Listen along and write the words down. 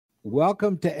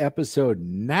Welcome to episode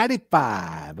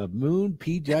 95 of Moon,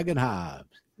 Pjugg, and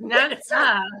Hobbs.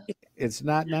 95. It's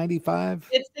not 95?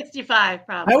 It's 65,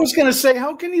 probably. I was going to say,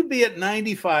 how can you be at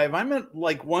 95? I'm at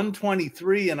like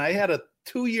 123, and I had a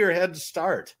 2-year head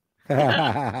start.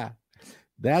 That's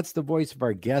the voice of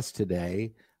our guest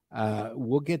today.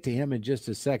 We'll get to him in just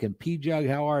a second. Pjugg,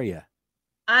 how are you?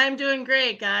 I'm doing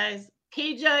great, guys.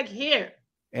 Pjugg here.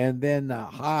 And then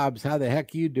Hobbs, how the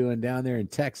heck are you doing down there in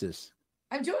Texas?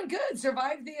 I'm doing good.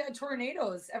 Survived the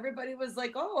tornadoes. Everybody was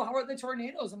like, oh, how are the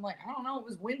tornadoes? I'm like, I don't know. It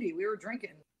was windy. We were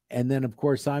drinking. And then, of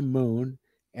course, I'm Moon.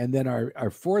 And then our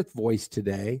fourth voice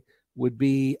today would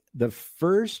be the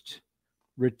first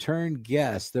return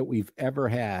guest that we've ever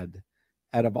had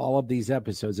out of all of these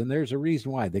episodes. And there's a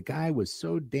reason why. The guy was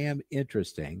so damn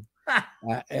interesting.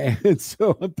 And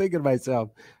so I'm thinking to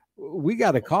myself, we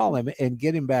got to call him and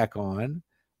get him back on.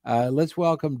 Let's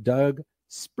welcome Doug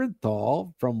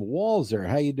Sprinthal from Walser.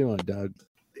 How you doing, Doug?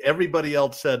 Everybody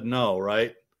else said no,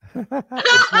 right?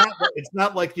 It's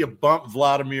not like you bump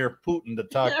Vladimir Putin to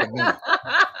talk to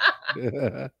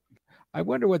me. I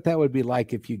wonder what that would be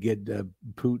like if you get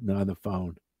Putin on the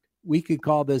phone. We could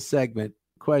call this segment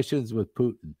Questions with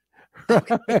Putin.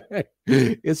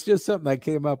 It's just something I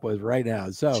came up with right now.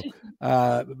 So,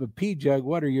 Pjugg,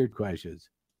 what are your questions?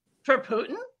 For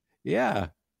Putin? Yeah.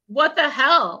 What the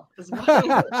hell?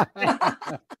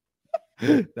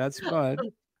 That's fun.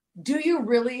 Do you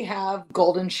really have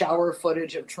golden shower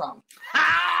footage of Trump?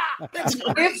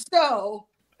 If so,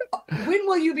 when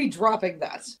will you be dropping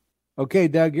that? Okay,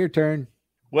 Doug, your turn.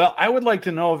 Well, I would like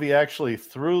to know if he actually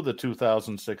threw the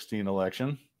 2016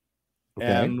 election.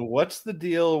 Okay. And what's the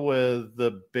deal with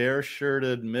the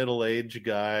bare-shirted middle-aged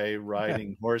guy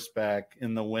riding horseback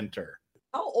in the winter?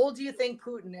 How old do you think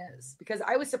Putin is? Because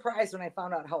I was surprised when I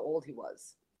found out how old he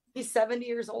was. He's 70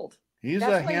 years old. He's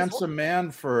a handsome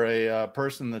man for a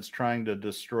person that's trying to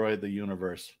destroy the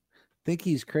universe. Think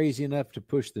he's crazy enough to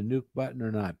push the nuke button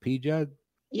or not? Pjugg?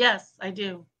 Yes, I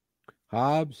do.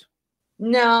 Hobbs?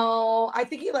 No, I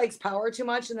think he likes power too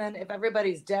much. And then if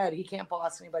everybody's dead, he can't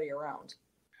boss anybody around.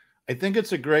 I think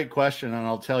it's a great question, and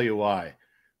I'll tell you why.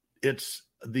 It's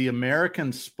the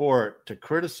American sport to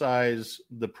criticize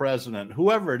the president,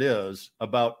 whoever it is,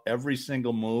 about every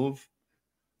single move.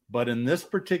 But in this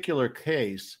particular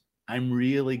case, I'm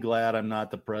really glad I'm not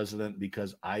the president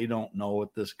because I don't know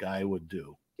what this guy would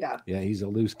do. Yeah, he's a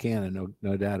loose cannon,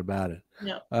 no doubt about it.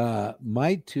 Yeah.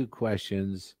 My two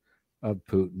questions of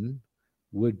Putin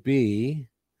would be,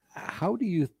 how do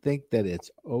you think that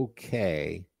it's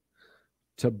okay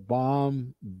to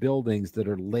bomb buildings that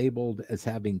are labeled as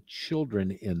having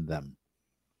children in them?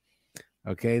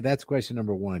 Okay, that's question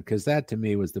number one, because that to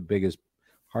me was the biggest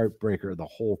heartbreaker of the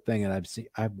whole thing, and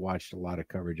I've watched a lot of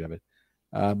coverage of it.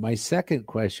 My second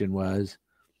question was,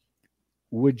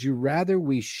 would you rather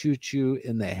we shoot you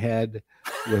in the head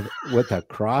with a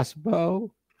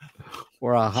crossbow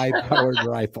or a high-powered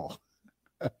rifle?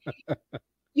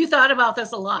 You thought about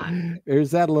this a lot. Or is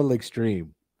that a little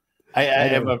extreme? I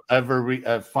have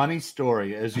a funny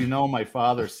story. As you know, my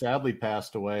father sadly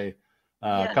passed away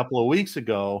a couple of weeks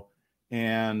ago,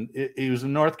 and he was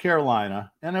in North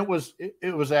Carolina, and it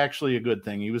was actually a good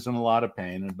thing. He was in a lot of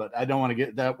pain, but I don't want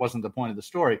to that wasn't the point of the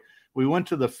story. We went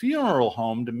to the funeral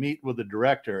home to meet with the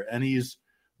director, and he's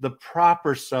the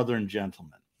proper Southern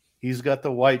gentleman. He's got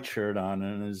the white shirt on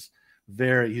and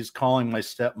he's calling my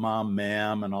stepmom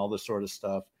ma'am and all this sort of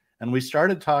stuff. And we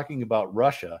started talking about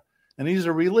Russia. And he's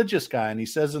a religious guy, and he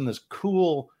says in this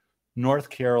cool North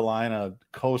Carolina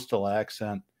coastal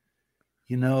accent,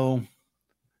 you know,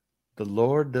 the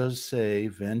Lord does say,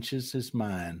 vengeance is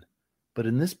mine. But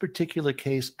in this particular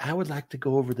case, I would like to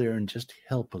go over there and just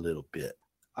help a little bit.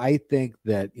 I think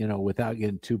that, without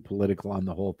getting too political on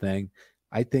the whole thing,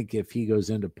 I think if he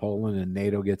goes into Poland and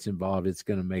NATO gets involved, it's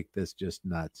going to make this just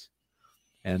nuts.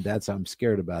 And I'm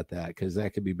scared about that because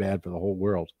that could be bad for the whole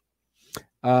world.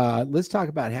 Let's talk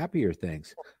about happier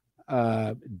things.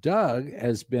 Doug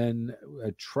has been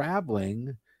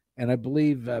traveling, and I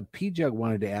believe Pjugg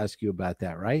wanted to ask you about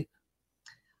that, right?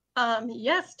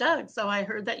 Yes, Doug. So I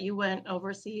heard that you went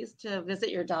overseas to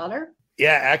visit your daughter.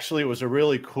 Yeah, actually, it was a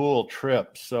really cool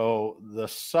trip. So the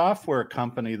software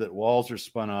company that Walser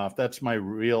spun off, that's my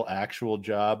real actual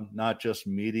job, not just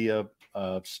media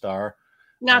star.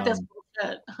 Not this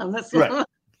bullshit. Right.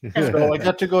 So I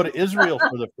got to go to Israel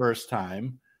for the first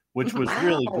time, which was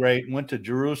really great. Went to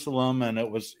Jerusalem, and it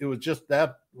was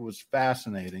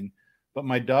fascinating. But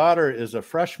my daughter is a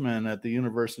freshman at the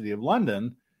University of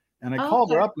London, and I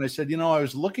called her up and I said,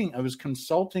 I was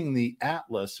consulting the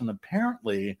atlas, and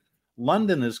apparently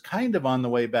London is kind of on the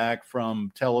way back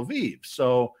from Tel Aviv.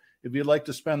 So if you'd like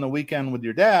to spend the weekend with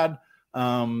your dad,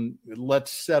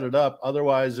 let's set it up.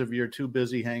 Otherwise, if you're too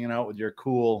busy hanging out with your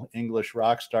cool English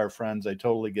rock star friends, I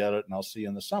totally get it, and I'll see you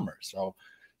in the summer. So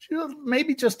she was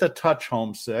maybe just a touch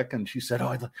homesick, and she said,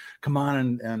 oh, come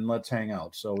on and let's hang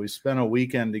out. So we spent a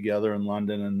weekend together in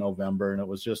London in November, and it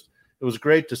was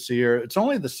great to see her. It's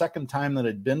only the second time that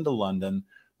I'd been to London.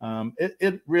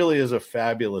 It really is a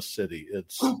fabulous city.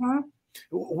 It's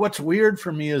what's weird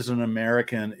for me as an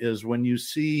American is when you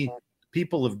see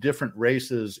people of different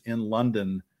races in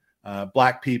London,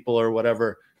 Black people or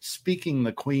whatever, speaking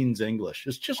the Queen's English.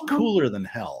 It's just cooler than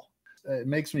hell. It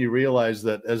makes me realize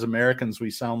that as Americans,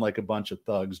 we sound like a bunch of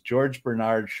thugs. George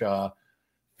Bernard Shaw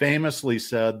famously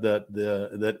said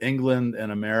that England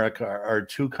and America are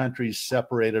two countries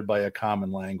separated by a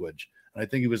common language. And I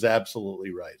think he was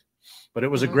absolutely right. But it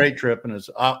was a great trip. And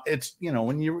it's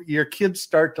when your kids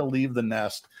start to leave the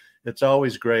nest, it's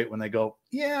always great when they go,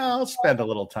 yeah, I'll spend a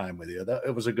little time with you.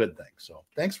 It was a good thing. So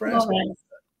thanks for asking.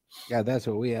 Yeah, that's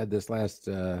what we had this last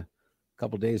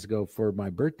couple of days ago for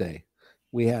my birthday.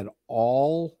 We had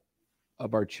all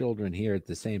of our children here at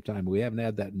the same time. We haven't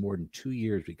had that in more than 2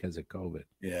 years because of COVID.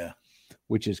 Yeah.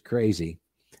 Which is crazy.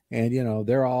 And,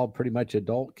 they're all pretty much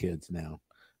adult kids now.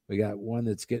 We got one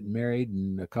that's getting married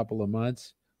in a couple of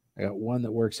months. I got one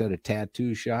that works at a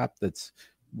tattoo shop that's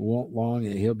won't long,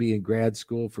 and he'll be in grad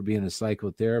school for being a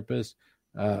psychotherapist.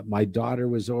 My daughter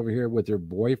was over here with her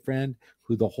boyfriend,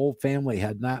 who the whole family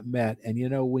had not met. And,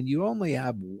 when you only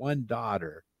have one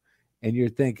daughter and you're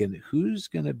thinking, who's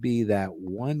going to be that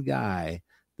one guy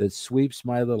that sweeps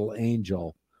my little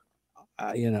angel,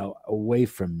 away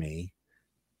from me?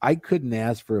 I couldn't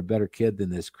ask for a better kid than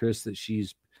this Chris that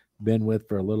she's been with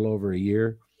for a little over a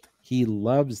year. He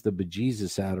loves the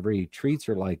bejesus out of her. He treats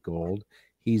her like gold.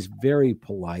 He's very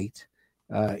polite.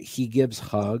 He gives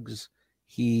hugs.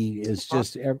 He is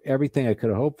just everything I could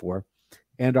have hoped for.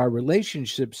 And our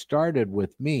relationship started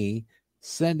with me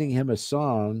sending him a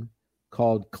song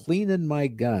called Cleaning My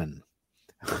Gun.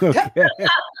 Okay.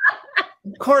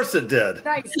 Of course it did.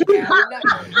 Nice.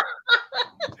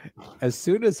 As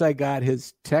soon as I got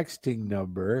his texting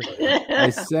number, I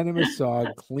sent him a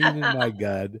song, Cleaning My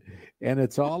Gun. And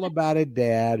it's all about a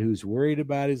dad who's worried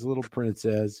about his little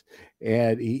princess.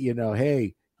 And he,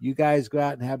 hey, you guys go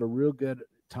out and have a real good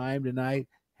time tonight.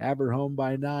 Have her home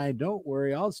by 9. Don't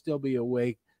worry, I'll still be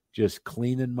awake, just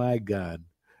cleaning my gun.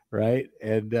 Right.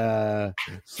 And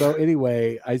so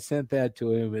anyway, I sent that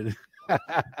to him, and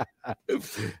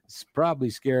it's probably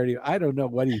scared him. I don't know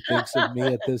what he thinks of me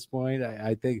at this point.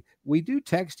 I think we do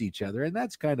text each other, and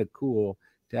that's kind of cool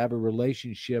to have a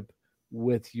relationship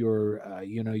with your,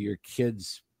 your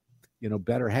kids,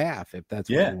 better half, if that's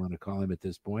what you want to call him at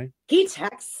this point. He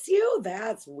texts you?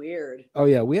 That's weird. Oh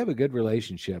yeah. We have a good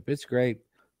relationship. It's great.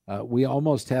 We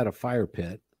almost had a fire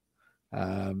pit.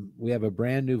 We have a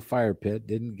brand new fire pit.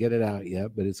 Didn't get it out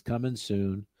yet, but it's coming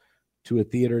soon to a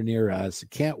theater near us.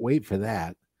 Can't wait for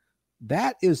that.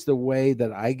 That is the way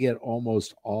that I get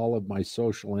almost all of my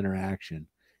social interaction,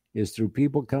 is through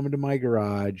people coming to my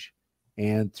garage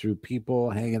and through people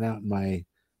hanging out in my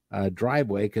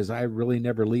driveway, because I really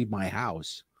never leave my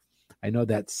house. I know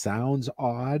that sounds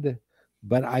odd,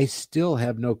 but I still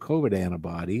have no COVID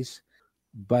antibodies.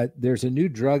 But there's a new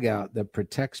drug out that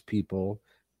protects people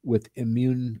with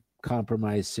immune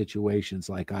compromised situations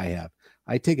like I have.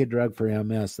 I take a drug for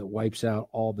MS that wipes out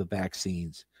all the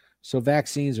vaccines. So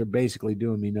vaccines are basically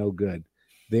doing me no good.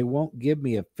 They won't give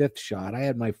me a 5th shot. I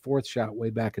had my 4th shot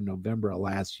way back in November of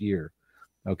last year.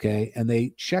 Okay. And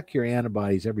they check your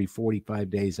antibodies every 45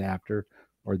 days after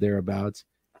or thereabouts.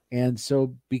 And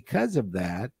so because of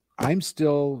that, I'm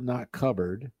still not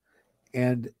covered.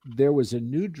 And there was a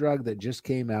new drug that just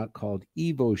came out called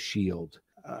Evo Shield.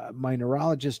 My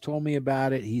neurologist told me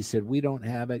about it. He said, we don't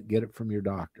have it. Get it from your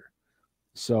doctor.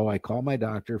 So I call my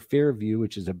doctor. Fairview,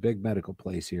 which is a big medical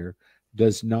place here,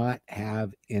 does not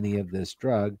have any of this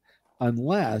drug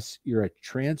unless you're a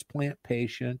transplant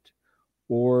patient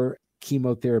or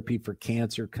chemotherapy for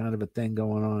cancer kind of a thing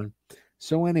going on.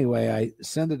 So anyway, I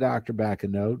send the doctor back a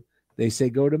note. They say,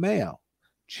 go to Mayo,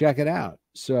 check it out.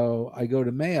 So I go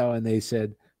to Mayo and they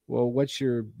said, well, what's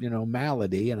your,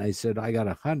 malady? And I said, I got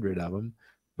 100 of them,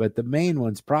 but the main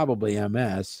one's probably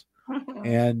MS.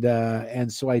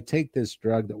 And so I take this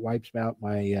drug that wipes out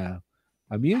my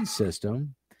immune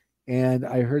system. And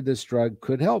I heard this drug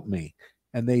could help me.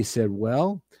 And they said,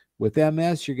 well, with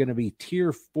MS, you're going to be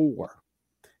tier 4.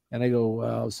 And I go,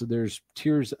 well, so there's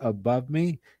tiers above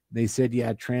me? They said,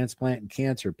 yeah, transplant and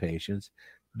cancer patients.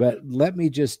 But let me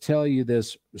just tell you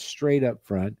this straight up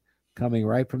front, coming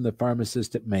right from the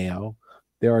pharmacist at Mayo.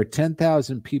 There are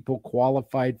 10,000 people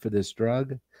qualified for this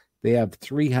drug. they have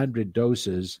 300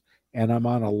 doses, and I'm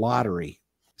on a lottery.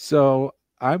 So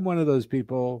I'm one of those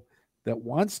people that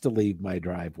wants to leave my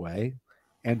driveway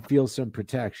and feel some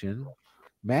protection.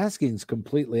 Masking's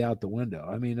completely out the window.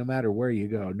 I mean, no matter where you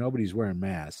go, nobody's wearing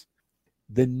masks.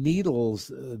 The needles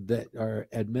that are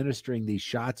administering these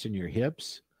shots in your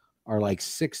hips are like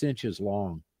 6 inches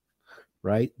long,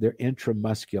 right? They're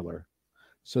intramuscular.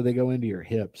 So they go into your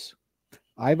hips.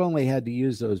 I've only had to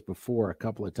use those before a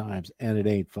couple of times, and it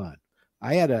ain't fun.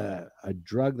 I had a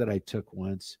drug that I took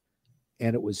once,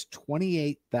 and it was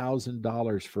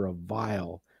 $28,000 for a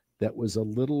vial that was a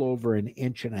little over 1.5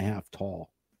 inches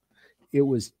tall. It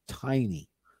was tiny.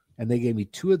 And they gave me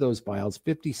 2 of those vials,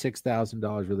 $56,000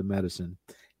 worth of medicine.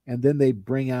 And then they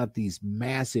bring out these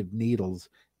massive needles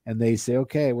and they say,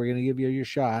 okay, we're going to give you your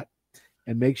shot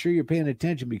and make sure you're paying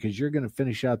attention because you're going to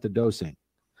finish out the dosing.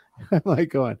 I'm like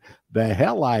going, the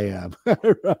hell I am,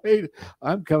 right?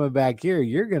 I'm coming back here.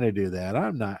 You're going to do that.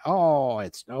 I'm not. Oh,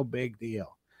 it's no big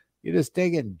deal. You just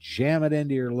take it and jam it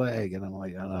into your leg. And I'm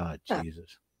like, oh,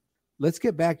 Jesus. Let's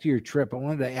get back to your trip. I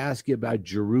wanted to ask you about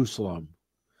Jerusalem.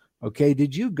 Okay,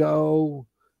 did you go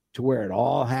to where it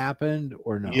all happened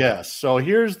or no? Yes. So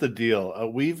here's the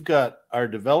deal. We've got our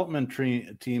development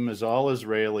team is all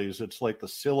Israelis. It's like the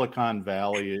Silicon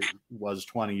Valley was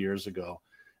 20 years ago.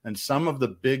 And some of the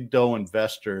big dough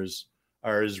investors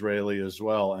are Israeli as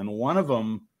well. And one of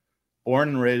them, born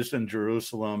and raised in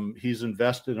Jerusalem, he's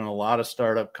invested in a lot of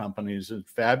startup companies and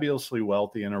fabulously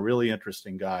wealthy and a really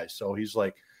interesting guy. So he's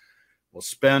like, we'll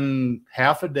spend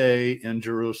half a day in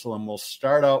Jerusalem. We'll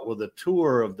start out with a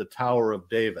tour of the Tower of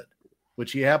David,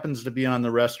 which he happens to be on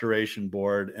the restoration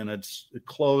board, and it's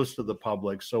closed to the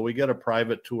public. So we get a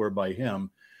private tour by him.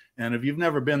 And if you've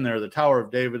never been there, the Tower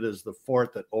of David is the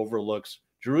fort that overlooks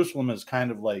Jerusalem is kind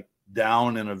of like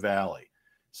down in a valley.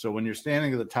 So when you're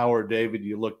standing at the Tower of David,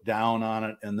 you look down on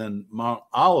it, and then Mount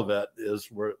Olivet is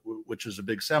which is a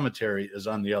big cemetery, is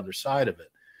on the other side of it.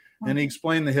 And he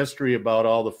explained the history about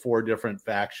all the 4 different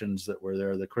factions that were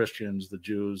there: the Christians, the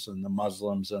Jews, and the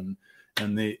Muslims, and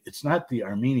it's not the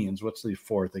Armenians. What's the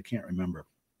 4th? I can't remember.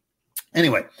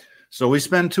 Anyway, so we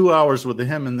spend 2 hours with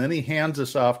him, and then he hands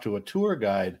us off to a tour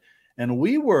guide. And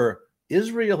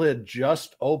Israel had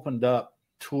just opened up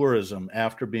tourism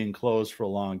after being closed for a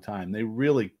long time. They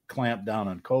really clamped down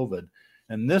on COVID.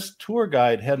 And this tour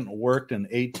guide hadn't worked in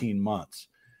 18 months.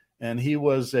 And he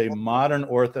was a modern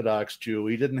Orthodox Jew.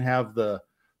 He didn't have the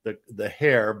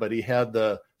hair, but he had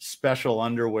the special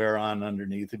underwear on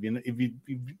underneath. If you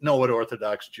know what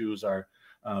Orthodox Jews are,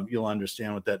 you'll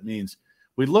understand what that means.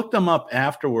 We looked him up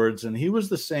afterwards, and he was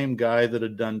the same guy that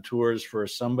had done tours for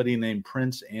somebody named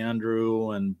Prince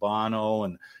Andrew and Bono,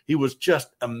 and he was just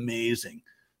amazing.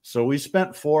 So we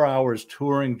spent 4 hours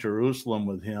touring Jerusalem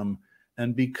with him,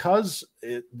 and because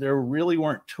there really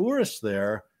weren't tourists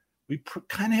there, we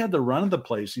kind of had the run of the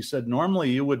place. He said, normally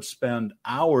you would spend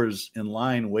hours in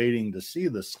line waiting to see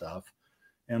this stuff.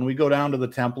 And we go down to the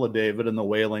Temple of David and the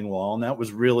Wailing Wall, and that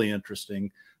was really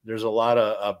interesting. There's a lot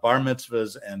of bar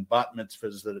mitzvahs and bat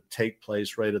mitzvahs that take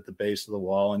place right at the base of the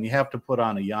wall. And you have to put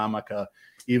on a yarmulke,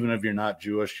 even if you're not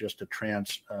Jewish, just to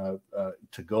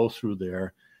go through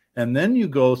there. And then you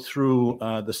go through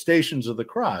the Stations of the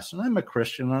Cross. And I'm a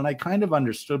Christian, and I kind of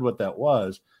understood what that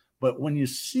was. But when you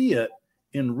see it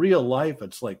in real life,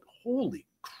 it's like, holy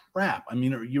crap. I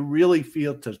mean, you really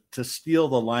feel, to steal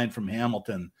the line from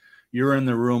Hamilton, you're in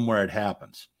the room where it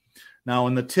happens. Now,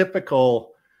 in the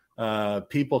typical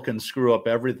people can screw up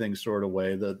everything sort of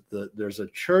way, there's a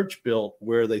church built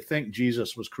where they think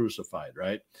Jesus was crucified,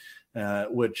 right?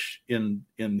 Which in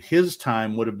his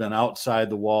time would have been outside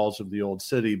the walls of the old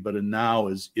city, but now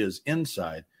is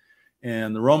inside.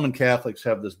 And the Roman Catholics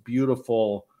have this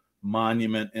beautiful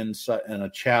monument inside and a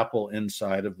chapel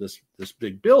inside of this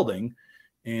big building.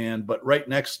 But right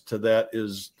next to that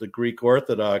is the Greek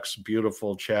Orthodox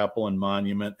beautiful chapel and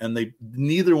monument. And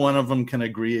neither one of them can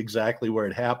agree exactly where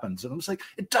it happens. And I was like,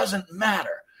 it doesn't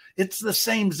matter. It's the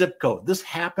same zip code. This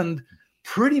happened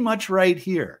pretty much right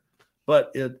here.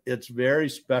 But it's very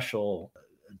special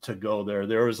to go there.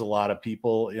 There was a lot of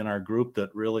people in our group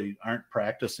that really aren't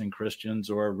practicing Christians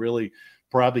or really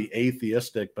probably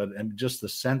atheistic, and just the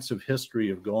sense of history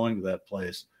of going to that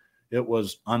place. It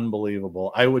was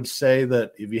unbelievable. I would say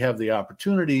that if you have the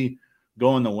opportunity,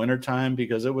 go in the wintertime,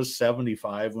 because it was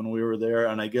 75 when we were there.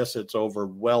 And I guess it's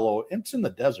it's in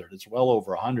the desert. It's well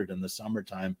over 100 in the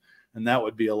summertime. And that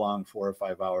would be a long 4 or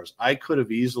 5 hours. I could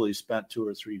have easily spent 2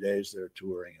 or 3 days there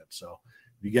touring it. So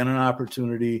if you get an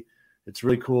opportunity, it's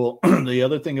really cool. The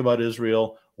other thing about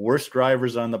Israel, worst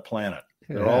drivers on the planet.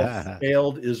 They're all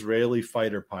failed Israeli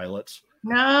fighter pilots.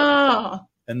 No.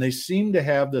 And they seem to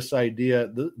have this idea,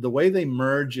 the way they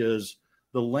merge is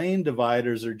the lane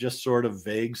dividers are just sort of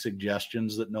vague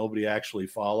suggestions that nobody actually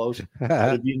follows.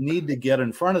 But if you need to get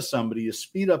in front of somebody, you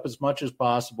speed up as much as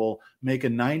possible, make a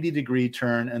 90-degree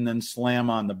turn, and then slam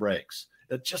on the brakes.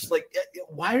 It's just like,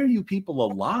 why are you people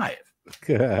alive?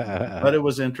 But it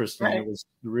was interesting. Right.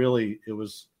 It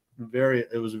was a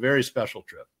very special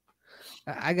trip.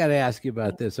 I got to ask you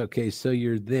about this. Okay, so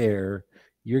you're there,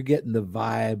 you're getting the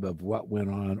vibe of what went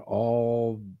on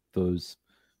all those,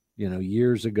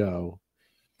 years ago.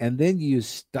 And then you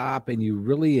stop and you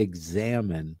really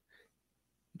examine,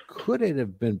 could it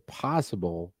have been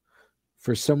possible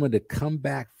for someone to come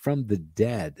back from the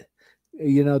dead?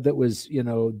 That was,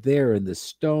 there, and the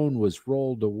stone was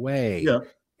rolled away. Yeah.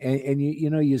 And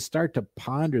you start to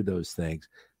ponder those things.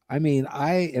 I mean,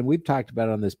 and we've talked about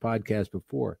it on this podcast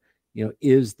before,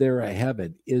 is there a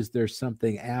heaven? Is there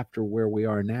something after where we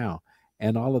are now?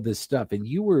 And all of this stuff. And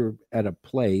you were at a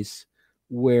place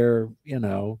where,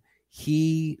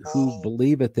 he who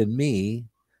believeth in me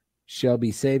shall be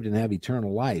saved and have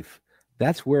eternal life.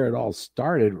 That's where it all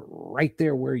started, right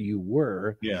there where you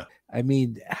were. Yeah. I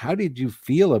mean, how did you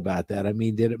feel about that? I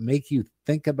mean, did it make you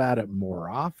think about it more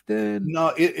often?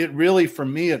 No, it really, for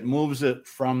me, it moves it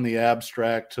from the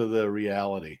abstract to the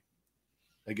reality,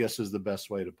 I guess is the best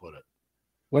way to put it.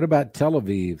 What about Tel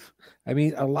Aviv? I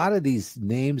mean, a lot of these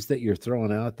names that you're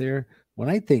throwing out there, when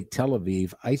I think Tel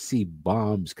Aviv, I see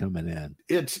bombs coming in.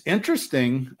 It's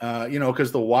interesting,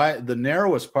 because the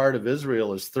narrowest part of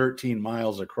Israel is 13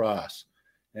 miles across.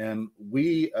 And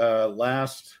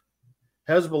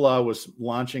Hezbollah was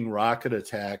launching rocket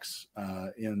attacks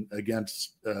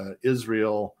against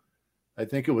Israel. I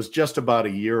think it was just about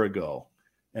a year ago.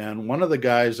 And one of the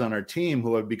guys on our team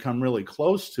who I've become really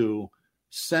close to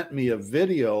sent me a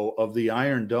video of the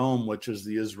Iron Dome, which is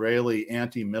the Israeli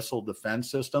anti-missile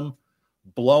defense system,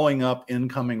 blowing up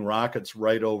incoming rockets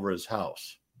right over his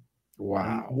house.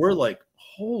 Wow. And we're like,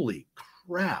 holy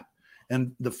crap.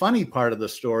 And the funny part of the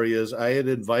story is I had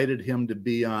invited him to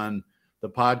be on the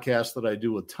podcast that I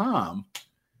do with Tom.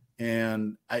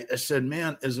 And I said,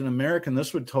 man, as an American,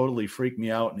 this would totally freak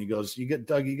me out. And he goes,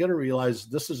 Doug, you got to realize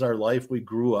this is our life. We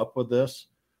grew up with this.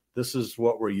 This is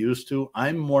what we're used to.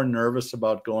 I'm more nervous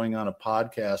about going on a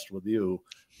podcast with you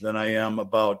than I am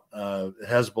about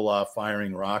Hezbollah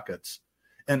firing rockets.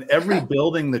 And every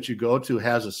building that you go to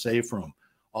has a safe room.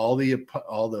 All the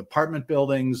apartment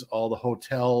buildings, all the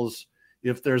hotels.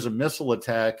 If there's a missile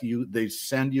attack, they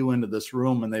send you into this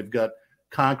room, and they've got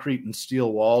concrete and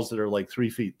steel walls that are like 3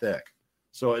 feet thick.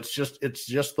 So it's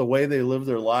just the way they live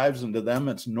their lives, and to them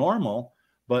it's normal.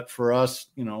 But for us,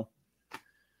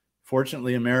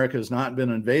 fortunately, America has not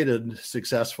been invaded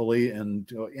successfully. And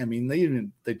I mean,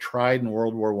 they tried in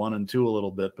World War I and II a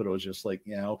little bit, but it was just like,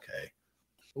 yeah, okay.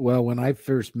 Well, when I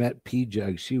first met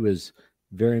Pjugg, she was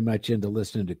very much into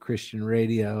listening to Christian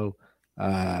radio.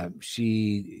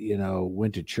 She,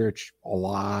 went to church a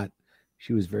lot.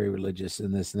 She was very religious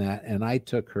and this and that. And I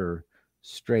took her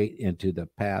straight into the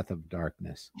path of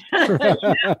darkness.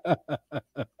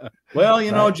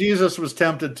 Well, Jesus was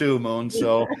tempted too, Moon.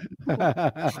 So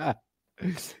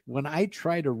when I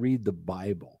try to read the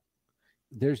Bible,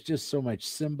 there's just so much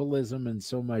symbolism and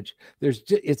so much.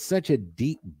 It's such a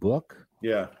deep book.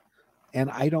 Yeah.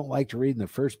 And I don't like to read in the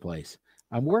first place.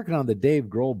 I'm working on the Dave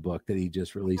Grohl book that he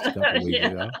just released a couple weeks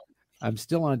ago. I'm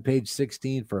still on page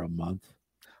 16 for a month.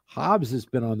 Hobbs has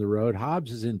been on the road.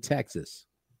 Hobbs is in Texas.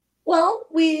 Well,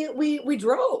 we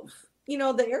drove. The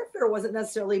airfare wasn't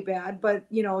necessarily bad, but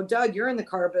Doug, you're in the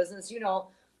car business.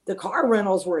 The car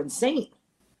rentals were insane.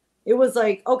 It was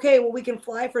like, okay, well, we can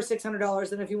fly for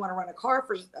 $600, and if you want to rent a car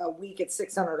for a week, it's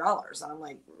 $600. And I'm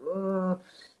like,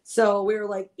 So we were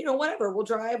like, whatever, we'll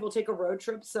drive, we'll take a road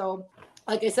trip. So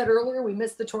like I said earlier, we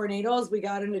missed the tornadoes. We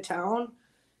got into town.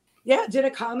 Yeah, did a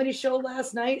comedy show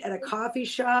last night at a coffee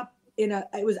shop. It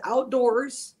was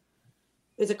outdoors.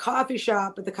 It's a coffee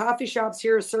shop, but the coffee shops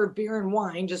here serve beer and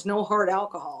wine, just no hard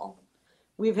alcohol.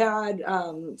 We've had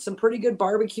some pretty good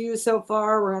barbecue so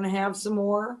far. We're going to have some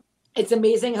more. It's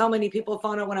amazing how many people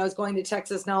found out when I was going to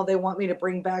Texas. Now they want me to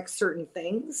bring back certain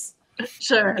things.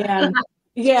 Sure. And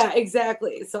yeah,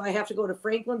 exactly. So I have to go to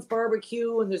Franklin's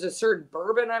barbecue, and there's a certain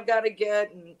bourbon I've got to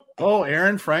get. And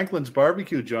Aaron Franklin's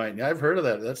barbecue joint. Yeah, I've heard of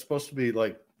that. That's supposed to be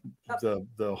like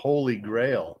the holy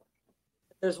grail.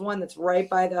 There's one that's right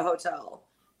by the hotel,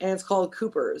 and it's called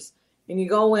Cooper's. And you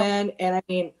go in, and I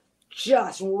mean,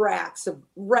 just racks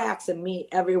of meat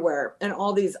everywhere, and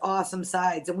all these awesome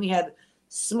sides. And we had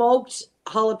smoked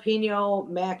jalapeno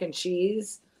mac and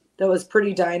cheese that was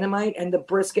pretty dynamite, and the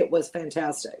brisket was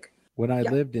fantastic. When I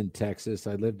lived in Texas,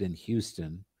 I lived in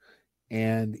Houston,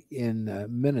 And in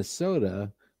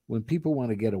Minnesota, when people want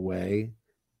to get away,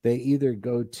 they either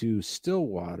go to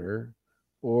Stillwater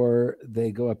or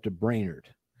they go up to Brainerd.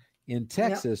 In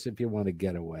Texas, if you want to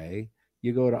get away,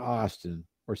 you go to Austin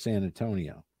or San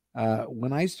Antonio.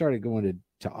 When I started going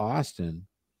to Austin,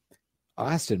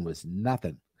 Austin was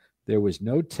nothing. There was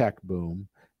no tech boom.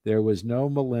 There was no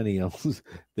millennials.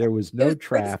 There was no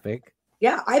traffic.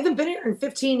 Yeah, I haven't been here in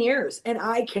 15 years, and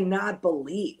I cannot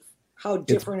believe how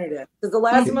different it is. Because the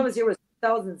last time I was here was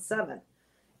 2007,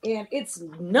 and it's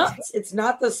nuts. It's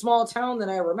not the small town that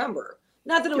I remember.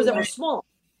 Not that it was ever small,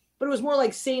 but it was more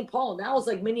like St. Paul. Now it's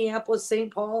like Minneapolis,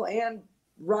 St. Paul, and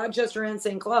Rochester and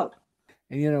St. Cloud.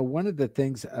 And, one of the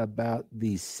things about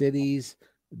these cities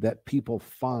that people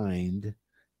find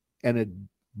and it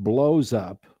blows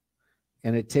up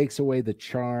and it takes away the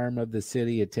charm of the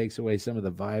city, it takes away some of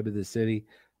the vibe of the city.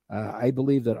 I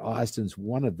believe that Austin's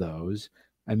one of those.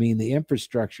 I mean, the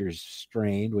infrastructure is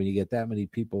strained when you get that many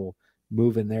people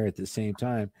moving there at the same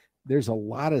time. There's a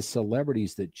lot of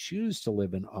celebrities that choose to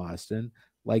live in Austin,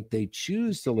 like they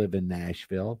choose to live in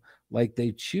Nashville, like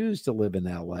they choose to live in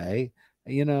LA.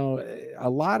 A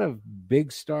lot of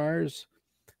big stars,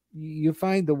 you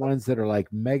find the ones that are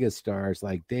like mega stars,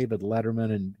 like David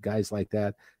Letterman and guys like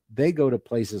that. They go to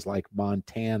places like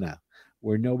Montana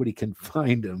where nobody can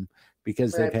find them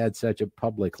because they've had such a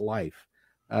public life.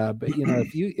 But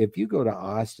if you go to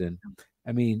Austin,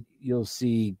 I mean, you'll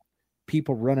see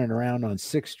people running around on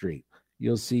 6th Street.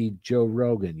 You'll see Joe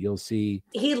Rogan. You'll see.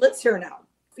 He lives here now.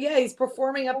 Yeah, he's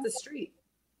performing up the street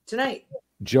tonight.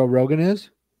 Joe Rogan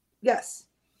is? Yes.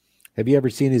 Have you ever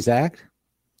seen his act?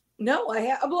 No, I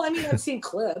have. Well, I mean, I've seen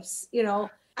clips,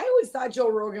 I always thought Joe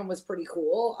Rogan was pretty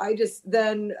cool.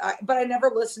 But I never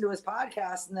listened to his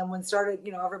podcast. And then when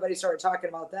everybody started talking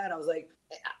about that, I was like,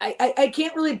 I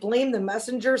can't really blame the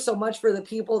messenger so much for the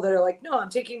people that are like, no, I'm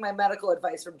taking my medical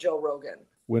advice from Joe Rogan.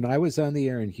 When I was on the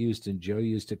air in Houston, Joe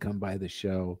used to come by the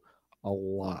show a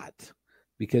lot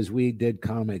because we did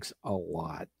comics a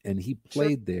lot and he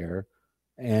played there.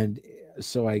 And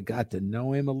so I got to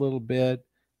know him a little bit.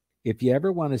 If you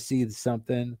ever want to see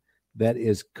something that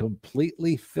is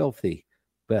completely filthy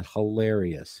but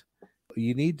hilarious,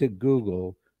 you need to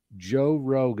Google Joe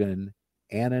Rogan,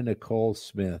 Anna Nicole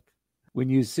Smith. When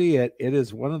you see it, it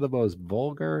is one of the most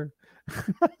vulgar,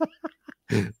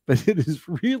 but it is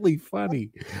really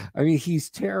funny. I mean, he's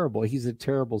terrible. He's a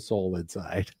terrible soul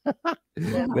inside,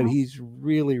 but he's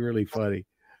really, really funny.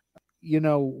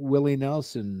 Willie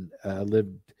Nelson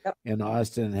lived in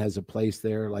Austin and has a place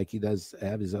there like he does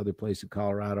have his other place in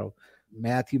Colorado.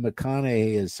 Matthew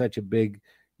McConaughey is such a big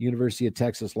University of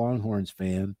Texas Longhorns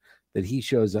fan that he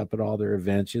shows up at all their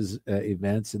events,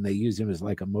 and they use him as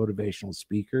like a motivational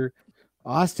speaker.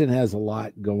 Austin has a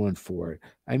lot going for it.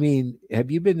 I mean,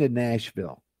 have you been to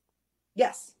Nashville?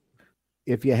 Yes.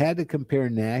 If you had to compare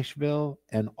Nashville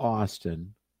and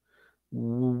Austin,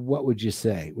 what would you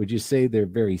say? Would you say they're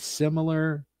very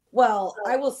similar? Well,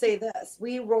 I will say this.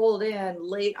 We rolled in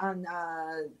late on,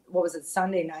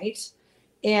 Sunday night.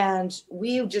 And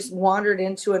we just wandered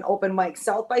into an open mic.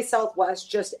 South by Southwest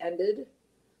just ended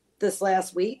this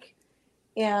last week.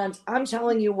 And I'm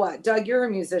telling you what, Doug, you're a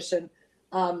musician.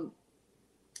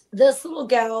 This little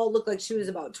gal looked like she was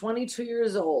about 22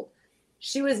 years old.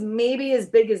 She was maybe as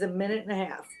big as a minute and a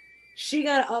half. She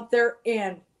got up there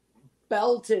and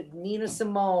belted Nina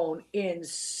Simone in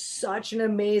such an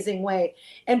amazing way.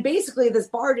 And basically this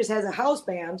bar just has a house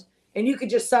band and you could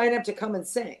just sign up to come and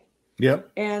sing.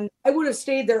 Yep. And I would have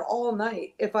stayed there all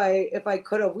night if I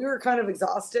could have. We were kind of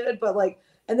exhausted, but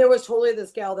and there was totally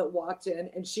this gal that walked in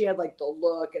and she had like the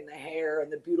look and the hair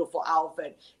and the beautiful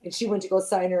outfit. And she went to go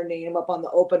sign her name up on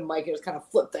the open mic and just kind of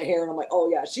flipped the hair. And I'm like,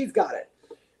 oh yeah, she's got it.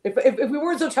 If we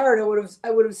weren't so tired, I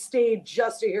would have stayed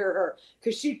just to hear her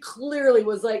because she clearly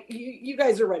was like, you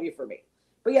guys are ready for me.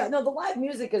 But yeah, no, the live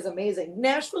music is amazing.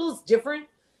 Nashville is different,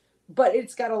 but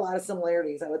it's got a lot of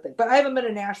similarities, I would think. But I haven't been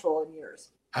to Nashville in years.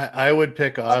 I would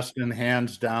pick Austin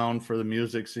hands down for the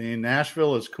music scene.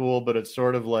 Nashville is cool, but it's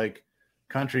sort of like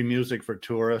country music for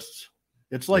tourists.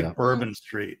 It's like Bourbon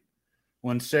Street.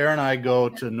 When Sarah and I go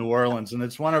to New Orleans, and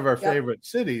it's one of our favorite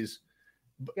cities,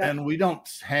 and we don't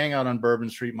hang out on Bourbon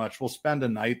Street much. We'll spend a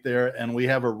night there, and we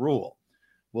have a rule.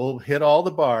 We'll hit all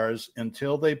the bars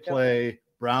until they play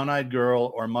Brown Eyed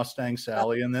Girl or Mustang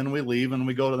Sally, and then we leave and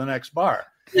we go to the next bar.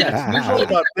 Yeah, it's usually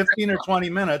about 15 or 20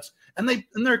 minutes, and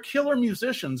they're killer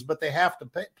musicians, but they have to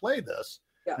play this.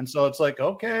 Yeah. And so it's like,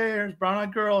 okay, here's Brown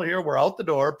Eyed Girl here. We're out the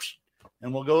door,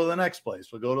 and we'll go to the next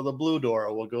place. We'll go to the Blue Door,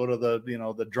 or we'll go to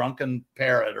the Drunken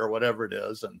Parrot or whatever it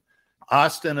is. And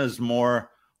Austin is more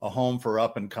a home for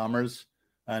up and comers,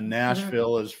 and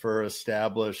Nashville is for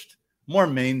established more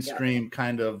mainstream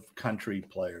kind of country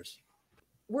players.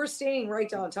 We're staying right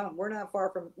downtown. We're not far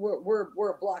from, we're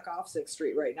a block off 6th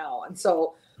Street right now. And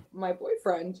so my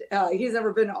boyfriend, he's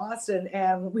never been to Austin,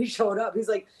 and when we showed up, he's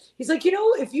like, you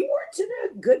know, if you weren't in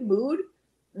a good mood,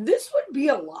 this would be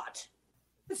a lot.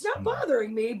 It's not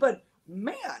bothering me, but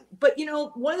man, you know,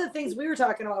 one of the things we were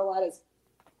talking about a lot is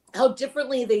how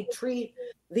differently they treat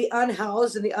the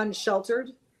unhoused and the unsheltered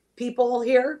people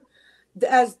here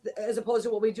as opposed to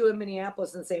what we do in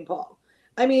Minneapolis and St. Paul.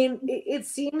 I mean, it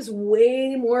seems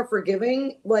way more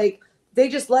forgiving. Like, they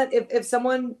just let, if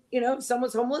someone, you know,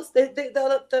 someone's homeless, they'll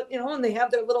you know, and they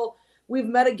have their little, we've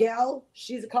met a gal,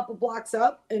 she's a couple blocks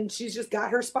up, and she's just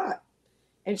got her spot,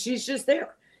 and she's just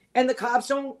there. And the cops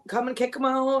don't come and kick them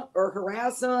out or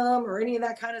harass them or any of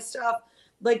that kind of stuff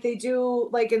like they do,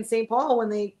 like in St. Paul when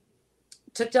they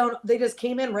took down, they just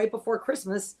came in right before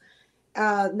Christmas,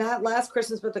 not last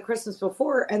Christmas, but the Christmas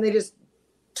before, and they just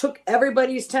took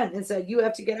everybody's tent and said, you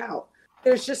have to get out.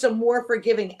 There's just a more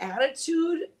forgiving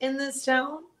attitude in this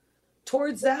town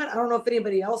towards that. I don't know if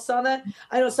anybody else saw that.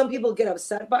 I know some people get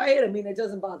upset by it. I mean, it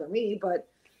doesn't bother me, but.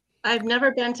 I've never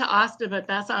been to Austin, but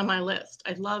that's on my list.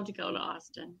 I'd love to go to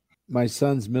Austin. My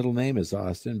son's middle name is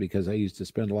Austin because I used to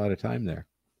spend a lot of time there.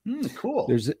 Cool.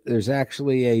 There's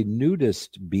actually a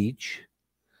nudist beach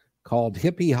called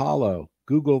Hippie Hollow.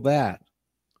 Google that.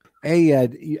 Hey,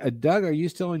 Doug, are you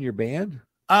still in your band?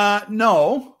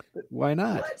 No. Why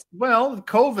not? Well,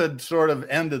 COVID sort of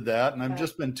ended that, and I've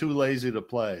just been too lazy to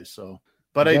play. So,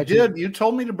 but I did. You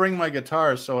told me to bring my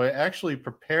guitar, so I actually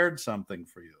prepared something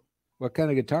for you. What kind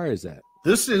of guitar is that?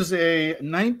 This is a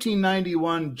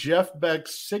 1991 Jeff Beck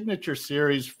Signature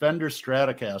Series Fender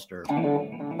Stratocaster.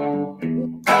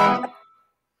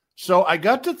 So I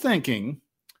got to thinking,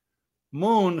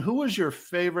 Moon, who was your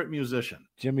favorite musician?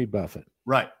 Jimmy Buffett.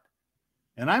 Right.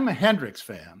 And I'm a Hendrix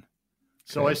fan.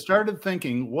 So I started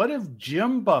thinking, what if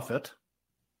Jim Buffett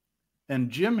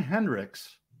and Jim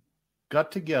Hendrix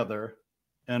got together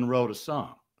and wrote a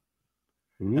song?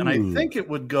 Ooh. And I think it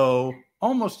would go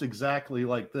almost exactly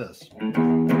like this.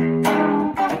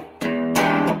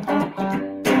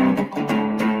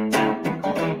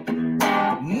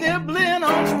 Nibbling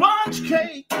on sponge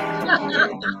cake,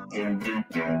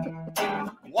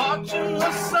 watching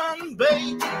the sun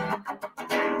bake.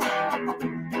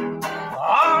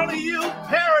 All of you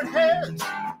parrot heads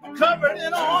covered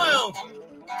in oil.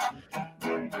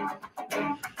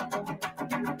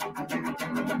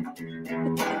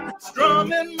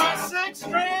 Strumming my 6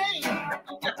 string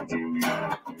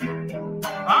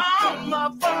on my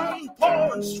fun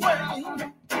porn swing.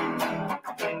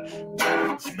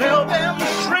 Smell them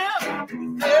shrimp,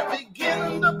 they're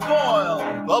beginning to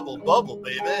boil. Bubble, bubble,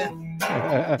 baby.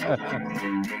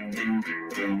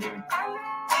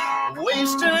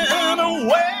 Wasting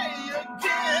away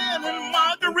again in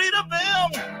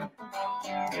Margaritaville.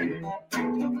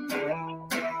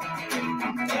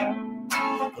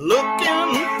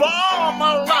 Looking for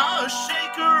my last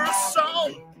shaker of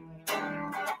salt.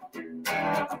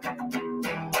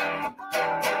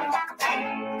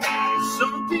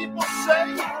 Some people say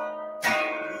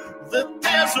that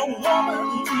there's a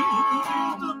woman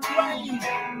to blame,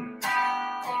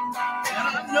 and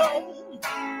I know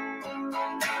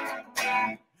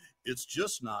it's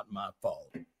just not my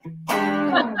fault.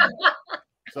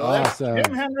 So awesome. That's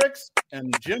Jim Hendrix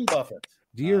and Jim Buffett.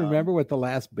 Do you remember what the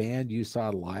last band you saw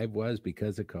live was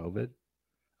because of COVID?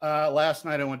 Last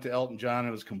night I went to Elton John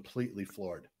and was completely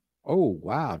floored. Oh,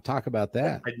 wow. Talk about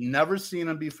that. I'd never seen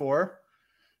him before.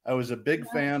 I was a big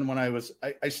fan when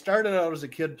I started out as a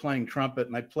kid playing trumpet,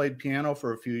 and I played piano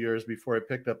for a few years before I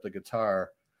picked up the guitar.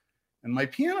 And my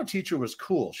piano teacher was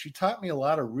cool. She taught me a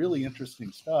lot of really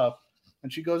interesting stuff.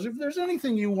 And she goes, if there's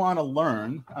anything you want to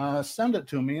learn, send it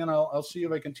to me and I'll see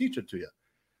if I can teach it to you.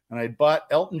 And I bought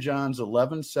Elton John's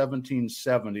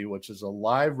 11-17-70, which is a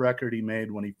live record he made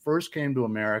when he first came to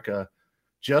America,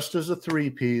 just as a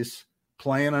 3-piece,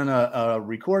 playing in a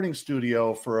recording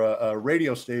studio for a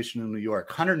radio station in New York,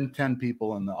 110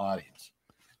 people in the audience.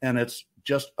 And it's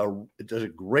just it's a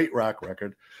great rock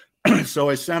record. So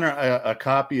I sent her a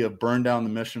copy of Burn Down the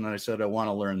Mission, and I said, I want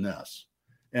to learn this.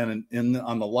 And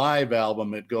on the live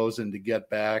album, it goes into Get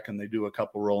Back, and they do a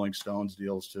couple Rolling Stones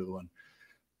deals too. And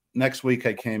next week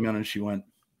I came in and she went,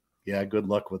 yeah, good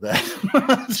luck with that.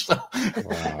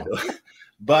 Wow.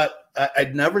 But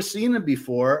I'd never seen him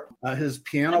before. His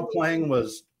piano playing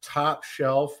was top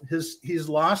shelf. He's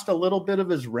lost a little bit of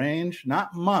his range,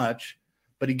 not much,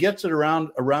 but he gets it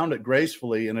around it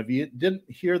gracefully. And if you didn't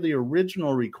hear the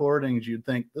original recordings, you'd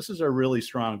think this is a really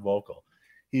strong vocal.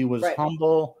 He was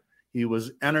humble. He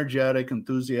was energetic,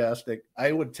 enthusiastic.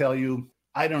 I would tell you,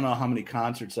 I don't know how many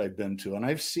concerts I've been to, and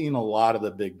I've seen a lot of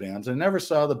the big bands. I never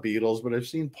saw the Beatles, but I've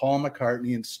seen Paul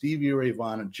McCartney and Stevie Ray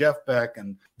Vaughan and Jeff Beck,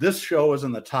 and this show was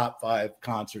in the top 5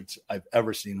 concerts I've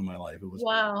ever seen in my life. It was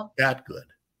that good.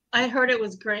 I heard it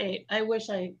was great. I wish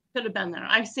I could have been there.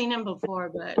 I've seen him before,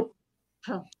 but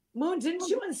Moon, didn't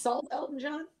you insult Elton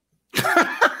John?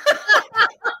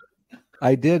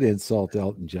 I did insult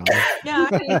Elton John.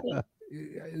 Yeah.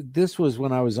 This was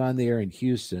when I was on the air in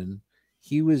Houston.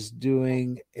 He was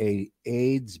doing a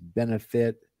AIDS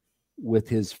benefit with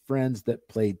his friends that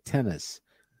played tennis.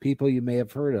 People you may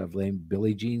have heard of, named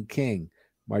Billie Jean King,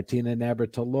 Martina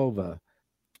Navratilova.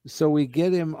 So we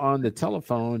get him on the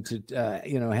telephone to,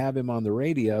 have him on the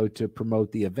radio to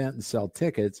promote the event and sell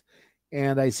tickets.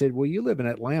 And I said, well, you live in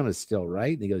Atlanta still,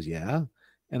 right? And he goes, yeah.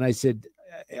 And I said,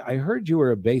 I heard you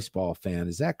were a baseball fan.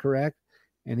 Is that correct?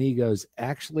 And he goes,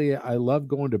 actually, I love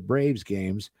going to Braves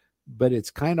games, but it's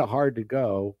kind of hard to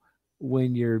go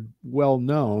when you're well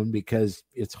known because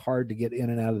it's hard to get in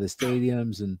and out of the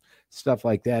stadiums and stuff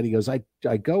like that. He goes, I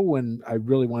go when I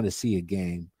really want to see a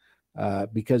game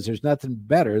because there's nothing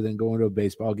better than going to a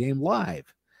baseball game live.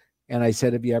 And I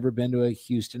said, have you ever been to a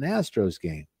Houston Astros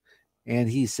game? And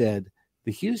he said,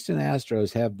 the Houston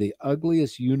Astros have the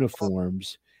ugliest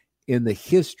uniforms in the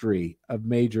history of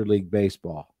Major League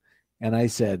Baseball. And I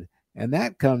said, and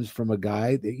that comes from a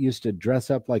guy that used to dress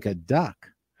up like a duck.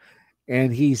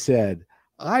 And he said,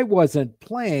 I wasn't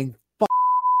playing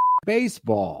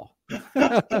baseball.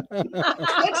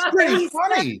 That's pretty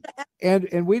funny.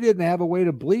 And we didn't have a way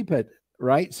to bleep it,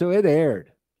 right? So it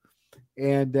aired.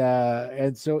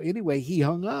 And so anyway, he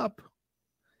hung up.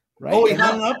 Right? Oh, he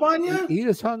hung up on you? He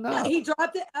just hung up. Yeah, he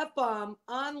dropped the F-bomb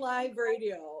on live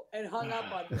radio and hung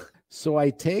up on you. So I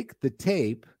take the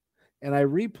tape and I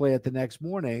replay it the next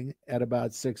morning at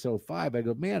about 6:05. I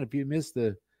go, man, if you missed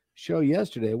the show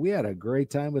yesterday, we had a great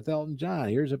time with Elton John.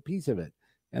 Here's a piece of it.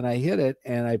 And I hit it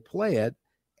and I play it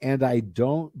and I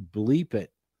don't bleep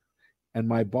it. And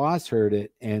my boss heard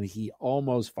it and he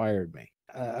almost fired me.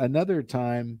 Another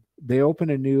time, they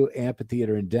opened a new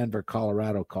amphitheater in Denver,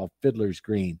 Colorado called Fiddler's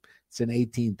Green. It's an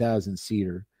 18,000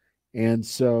 seater. And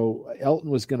so Elton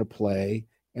was going to play.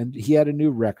 And he had a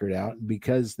new record out. And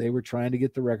because they were trying to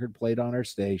get the record played on our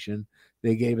station,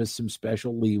 they gave us some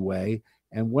special leeway.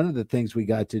 And one of the things we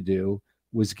got to do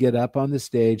was get up on the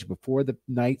stage before the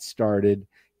night started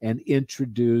and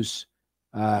introduce,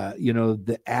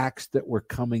 the acts that were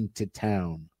coming to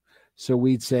town. So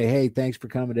we'd say, hey, thanks for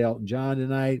coming to Elton John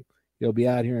tonight. He'll be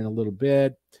out here in a little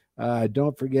bit.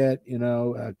 Don't forget,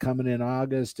 coming in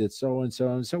August, it's so-and-so.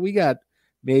 And so we got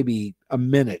maybe a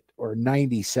minute or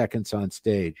 90 seconds on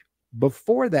stage.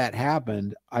 Before that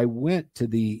happened, I went to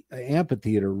the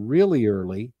amphitheater really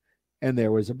early, and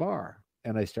there was a bar,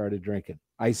 and I started drinking.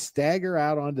 I stagger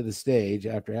out onto the stage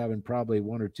after having probably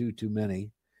one or two too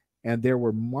many, and there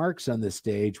were marks on the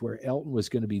stage where Elton was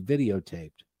going to be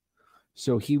videotaped.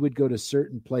 So he would go to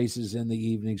certain places in the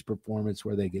evening's performance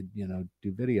where they could, do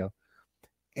video.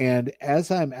 And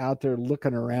as I'm out there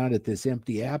looking around at this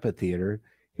empty amphitheater,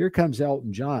 here comes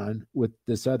Elton John with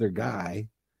this other guy.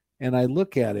 And I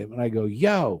look at him and I go,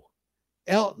 yo,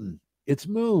 Elton, it's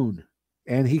Moon.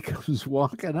 And he comes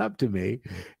walking up to me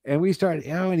and we start,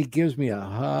 and he gives me a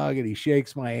hug and he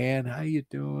shakes my hand. How you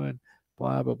doing?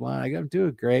 Blah, blah, blah. I go, I'm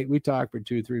doing great. We talked for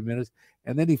 2-3 minutes.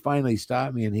 And then he finally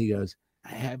stopped me and he goes,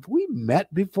 have we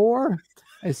met before?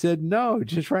 I said, no,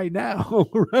 just right now.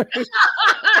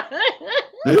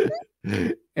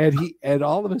 and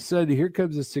all of a sudden, here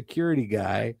comes a security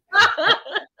guy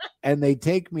and they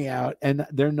take me out and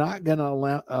they're not going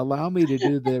to allow me to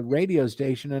do the radio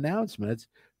station announcements,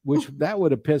 which that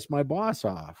would have pissed my boss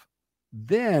off.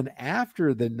 Then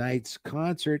after the night's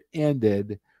concert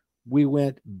ended, we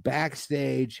went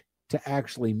backstage to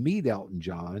actually meet Elton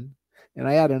John. And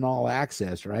I had an all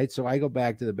access, right? So I go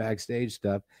back to the backstage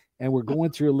stuff and we're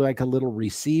going through like a little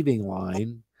receiving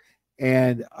line.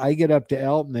 And I get up to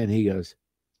Elton and he goes,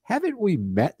 haven't we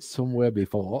met somewhere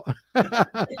before?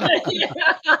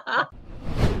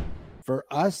 For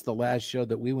us, the last show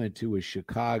that we went to was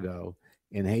Chicago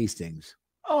in Hastings.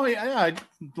 Oh, yeah. I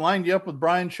lined you up with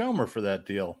Brian Schomer for that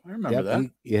deal. I remember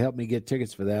that. You helped me get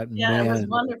tickets for that. Yeah, man. It was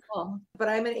wonderful. But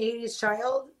I'm an 80s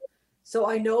child. So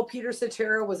I know Peter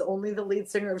Cetera was only the lead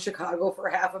singer of Chicago for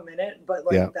half a minute, but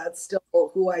that's still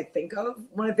who I think of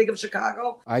when I think of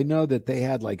Chicago. I know that they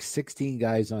had like 16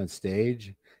 guys on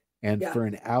stage, and for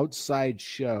an outside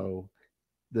show,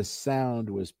 the sound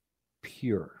was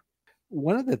pure.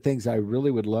 One of the things I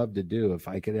really would love to do if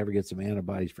I could ever get some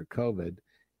antibodies for COVID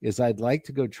is I'd like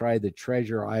to go try the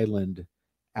Treasure Island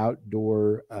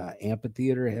outdoor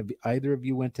amphitheater. Have either of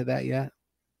you went to that yet?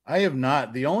 I have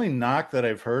not. The only knock that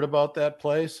I've heard about that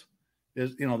place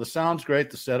is, the sound's great.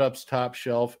 The setup's top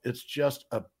shelf. It's just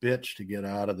a bitch to get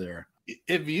out of there.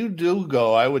 If you do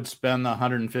go, I would spend the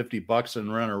 $150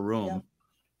 and rent a room.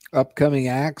 Yeah. Upcoming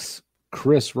acts,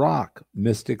 Chris Rock,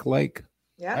 Mystic Lake.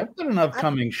 Yeah. I've got an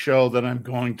upcoming show that I'm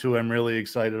going to. I'm really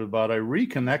excited about. I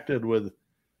reconnected with,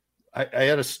 I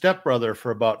had a stepbrother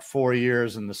for about 4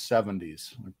 years in the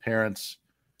 70s. My parents,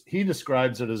 he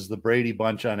describes it as the Brady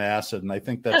Bunch on acid, and I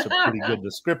think that's a pretty good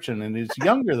description. And he's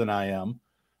younger than I am,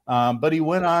 but he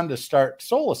went on to start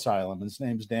Soul Asylum. His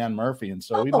name's Dan Murphy, and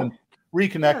so we've been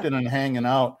reconnected and hanging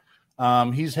out.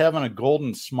 He's having a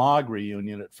Golden Smog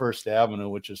reunion at First Avenue,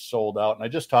 which is sold out. And I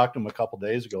just talked to him a couple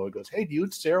days ago. He goes, "Hey, do you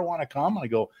and Sarah want to come?" And I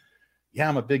go, "Yeah,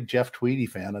 I'm a big Jeff Tweedy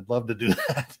fan. I'd love to do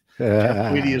that."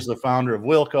 Jeff Tweedy is the founder of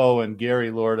Wilco, and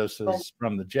Gary Lourdes is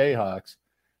from the Jayhawks.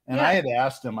 And I had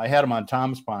asked him, I had him on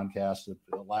Tom's podcast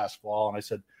last fall, and I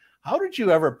said, "How did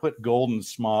you ever put Golden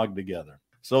Smog together?"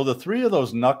 So the three of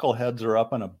those knuckleheads are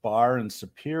up in a bar in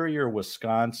Superior,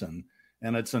 Wisconsin,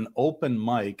 and it's an open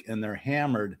mic, and they're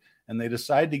hammered, and they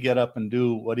decide to get up and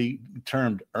do what he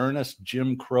termed earnest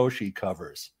Jim Croce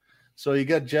covers. So you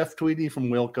got Jeff Tweedy from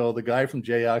Wilco, the guy from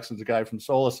Jayhawks, and the guy from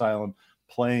Soul Asylum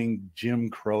playing Jim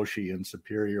Croce in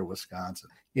Superior, Wisconsin.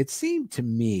 It seemed to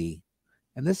me,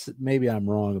 and this maybe I'm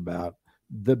wrong about,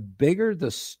 the bigger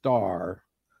the star,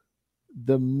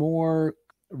 the more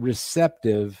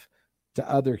receptive to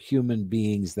other human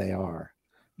beings they are,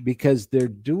 because they're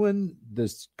doing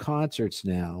this concerts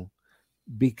now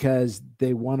because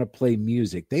they want to play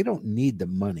music. They don't need the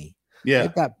money. Yeah.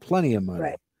 They've got plenty of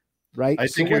money. Right. I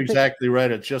think you're exactly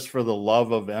right. It's just for the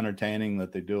love of entertaining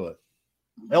that they do it.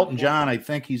 Elton John, I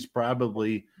think he's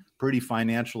probably pretty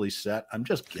financially set. I'm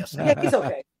just guessing. Yeah, he's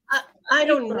okay. I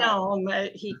don't know,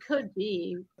 but he could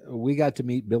be. We got to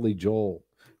meet Billy Joel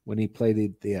when he played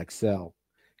at the XL.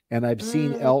 And I've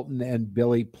seen Elton and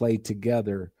Billy play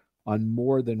together on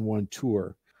more than one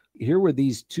tour. Here were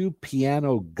these two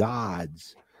piano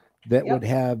gods that would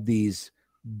have these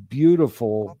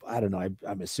beautiful, I don't know,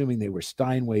 I'm assuming they were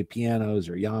Steinway pianos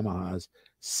or Yamahas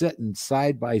sitting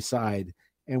side by side.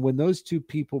 And when those two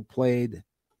people played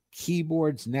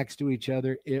keyboards next to each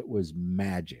other, it was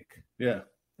magic. Yeah.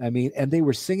 I mean, and they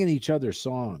were singing each other's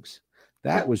songs.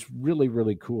 That was really,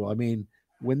 really cool. I mean,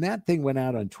 when that thing went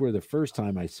out on tour the first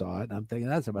time I saw it, I'm thinking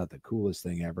that's about the coolest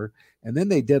thing ever. And then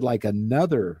they did like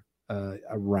another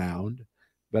a round,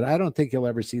 but I don't think you'll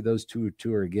ever see those two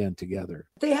tour again together.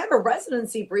 They had a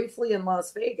residency briefly in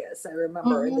Las Vegas, I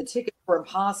remember, and the tickets were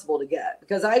impossible to get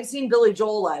because I've seen Billy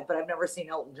Joel live, but I've never seen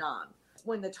Elton John.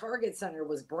 When the Target Center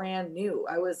was brand new,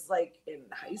 I was like in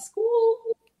high school.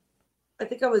 I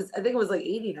think it was like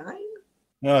 89.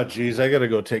 Oh, geez, I got to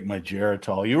go take my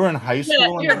Geritol. You were in high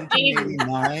school in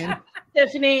 1989?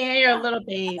 Tiffany, you're a little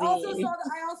baby. I also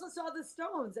saw the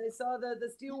Stones. I saw the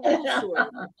Steel Wheels tour.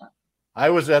 I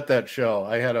was at that show.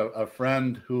 I had a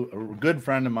good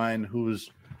friend of mine whose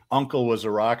uncle was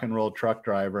a rock and roll truck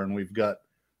driver, and we've got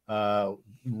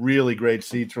really great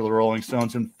seats for the Rolling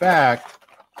Stones. In fact,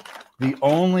 the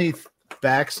only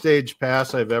backstage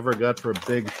pass I've ever got for a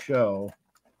big show.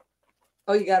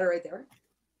 Oh, you got it right there?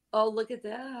 Oh, look at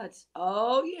that.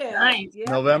 Oh, yeah. Nice. Yeah.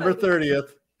 November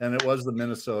 30th, and it was the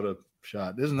Minnesota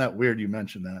shot. Isn't that weird you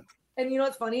mentioned that? And you know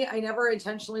what's funny? I never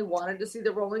intentionally wanted to see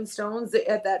the Rolling Stones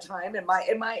at that time. In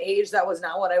my age, that was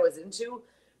not what I was into.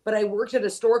 But I worked at a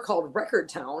store called Record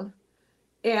Town,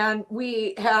 and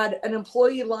we had an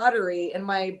employee lottery, and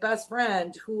my best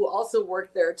friend, who also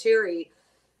worked there, Terry,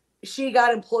 she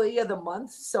got employee of the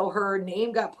month. So her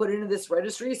name got put into this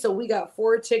registry. So we got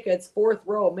 4 tickets, 4th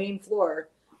row, main floor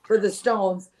for the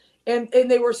Stones. And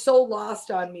they were so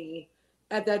lost on me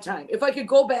at that time. If I could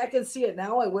go back and see it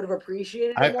now, I would have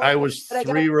appreciated it more. I was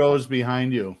 3 rows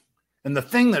behind you. And the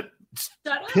thing that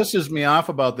pisses me off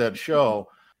about that show,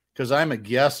 because I'm a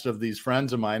guest of these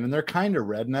friends of mine, and they're kind of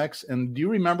rednecks. And do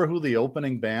you remember who the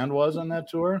opening band was on that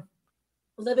tour?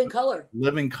 Living Color.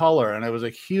 Living Color. And I was a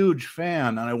huge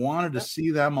fan, and I wanted to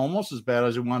see them almost as bad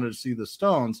as I wanted to see the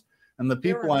Stones. And the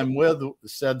people I'm with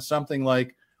said something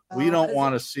like, we don't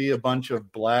want to see a bunch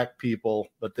of black people,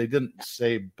 but they didn't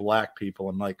say black people.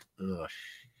 I'm like, ugh.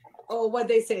 Oh, what'd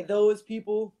they say? Those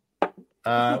people?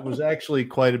 It was actually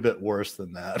quite a bit worse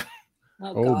than that.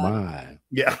 Oh my.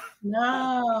 Yeah.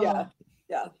 No.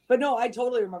 Yeah. But no, I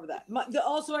totally remember that.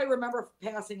 Also, I remember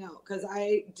passing out because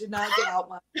I did not get out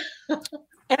much.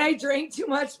 And I drank too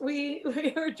much. We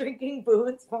were drinking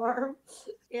Boone's Farm.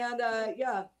 And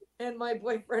and my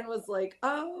boyfriend was like,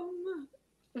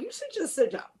 you should just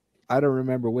sit down. I don't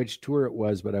remember which tour it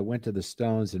was, but I went to the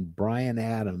Stones and Bryan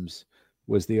Adams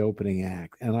was the opening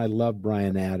act. And I love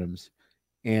Bryan Adams.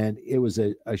 and it was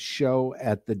a show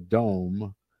at the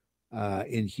Dome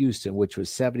in Houston, which was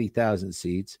 70,000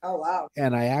 seats. Oh, wow.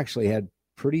 And I actually had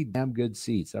pretty damn good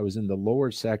seats. I was in the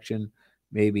lower section,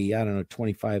 maybe, I don't know,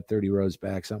 25, 30 rows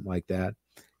back, something like that.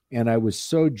 And I was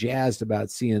so jazzed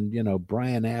about seeing,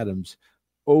 Bryan Adams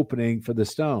opening for the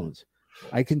Stones.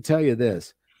 I can tell you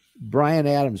this, Bryan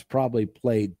Adams probably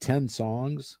played 10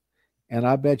 songs, and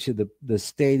I bet you the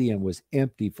stadium was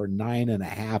empty for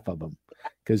 9.5 of them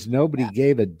because nobody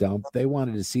gave a dump. They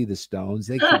wanted to see the Stones.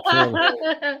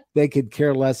 They could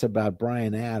care less about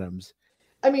Bryan Adams.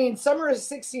 I mean, summer of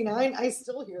 '69, I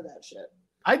still hear that shit.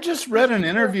 I just read an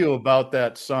interview about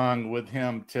that song with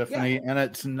him, Tiffany, and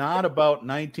it's not about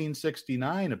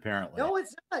 1969, apparently. No,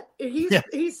 it's not. He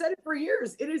said it for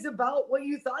years. It is about what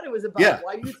you thought it was about. Yeah.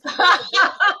 Why you thought it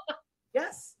was.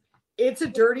 Yes, it's a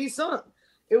dirty song.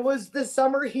 It was the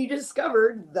summer he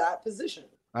discovered that position.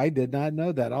 I did not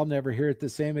know that. I'll never hear it the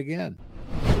same again.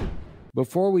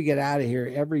 Before we get out of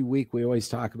here, every week we always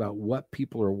talk about what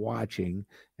people are watching.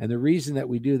 And the reason that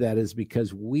we do that is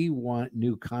because we want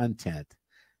new content.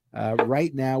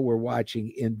 Right now we're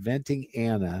watching Inventing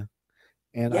Anna.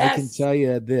 And I can tell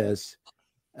you this,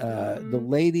 the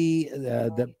lady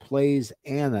that plays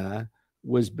Anna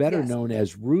was better known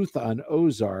as Ruth on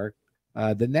Ozark.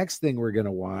 The next thing we're going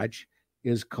to watch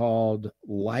is called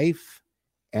Life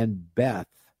and Beth,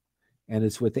 and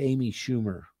it's with Amy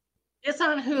Schumer. It's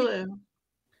on Hulu.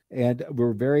 And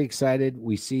we're very excited.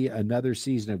 We see another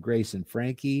season of Grace and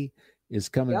Frankie is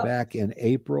coming back in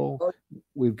April.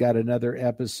 We've got another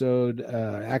episode,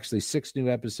 actually 6 new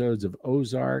episodes of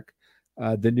Ozark.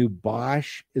 The new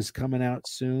Bosch is coming out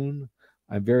soon.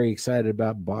 I'm very excited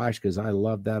about Bosch because I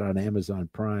love that on Amazon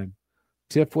Prime.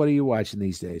 Tiff, what are you watching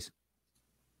these days?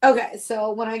 Okay,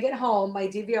 so when I get home, my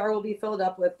DVR will be filled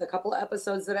up with a couple of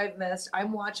episodes that I've missed.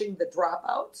 I'm watching The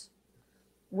Dropout,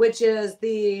 which is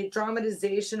the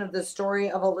dramatization of the story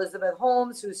of Elizabeth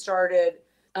Holmes, who started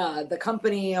the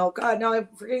company. Oh God, now I'm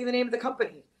forgetting the name of the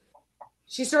company.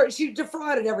 She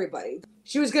defrauded everybody.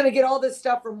 She was going to get all this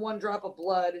stuff from one drop of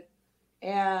blood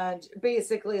and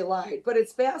basically lied. But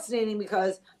it's fascinating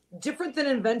because different than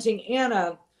Inventing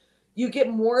Anna, you get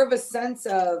more of a sense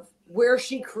of where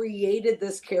she created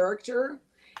this character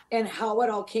and how it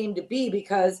all came to be,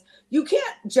 because you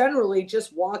can't generally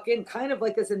just walk in kind of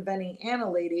like this Inventing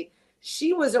Anna lady.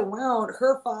 She was around.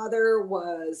 Her father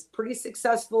was pretty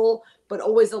successful, but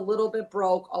always a little bit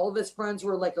broke. All of his friends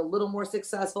were like a little more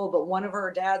successful, but one of her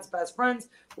dad's best friends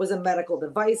was a medical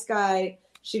device guy.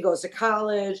 She goes to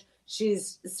college.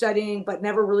 She's studying, but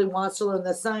never really wants to learn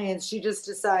the science. She just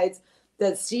decides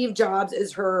that Steve Jobs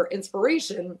is her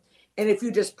inspiration. And if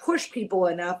you just push people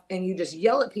enough and you just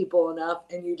yell at people enough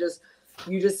and you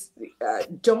just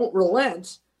don't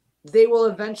relent, they will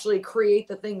eventually create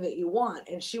the thing that you want.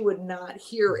 And she would not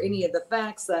hear any of the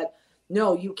facts that,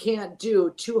 no, you can't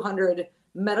do 200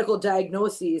 medical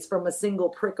diagnoses from a single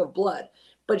prick of blood.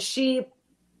 But she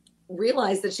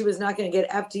realized that she was not going to get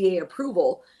FDA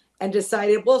approval and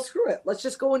decided, well, screw it. Let's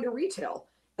just go into retail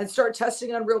and start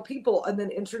testing on real people, and then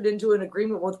entered into an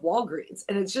agreement with Walgreens.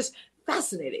 And it's just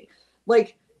fascinating.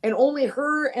 Like, and only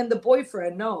her and the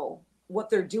boyfriend know what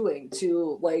they're doing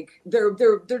to, like, they're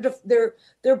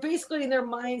basically in their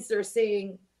minds, they're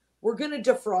saying, we're going to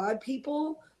defraud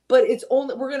people, but it's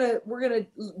only, we're going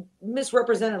to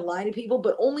misrepresent and lie to people,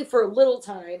 but only for a little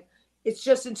time. It's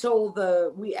just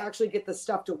until we actually get the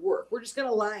stuff to work. We're just going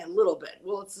to lie a little bit.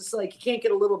 Well, it's just like, you can't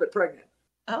get a little bit pregnant.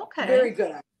 Okay. Very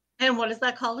good. And what is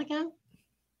that called again?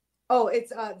 Oh, it's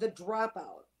The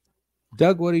Dropout.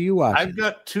 Doug, what are you watching? I've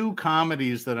got 2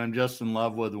 comedies that I'm just in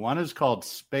love with. One is called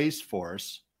Space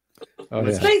Force.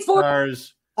 Space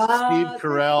Force. Steve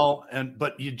Carell,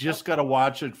 but you just got to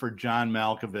watch it for John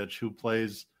Malkovich, who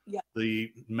plays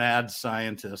the mad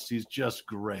scientist. He's just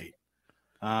great.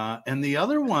 And the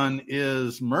other one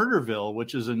is Murderville,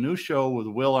 which is a new show with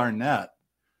Will Arnett,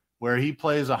 where he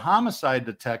plays a homicide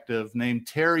detective named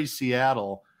Terry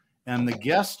Seattle. And the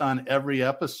guest on every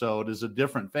episode is a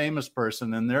different famous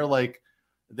person. And they're like,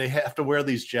 they have to wear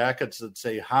these jackets that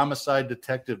say homicide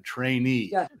detective trainee.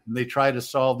 Yeah. And they try to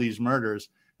solve these murders.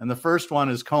 And the first one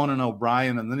is Conan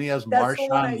O'Brien. And then he has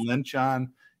Marshawn Lynch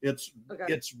on. It's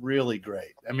really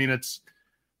great. I mean,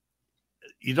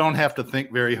 you don't have to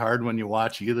think very hard when you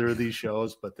watch either of these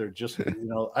shows, but they're just,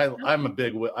 I've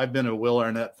been a Will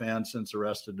Arnett fan since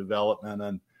Arrested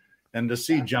Development. And to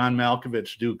see John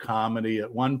Malkovich do comedy,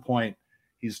 at one point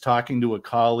he's talking to a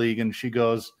colleague and she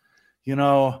goes,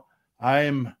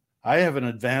 I have an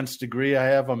advanced degree. I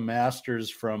have a master's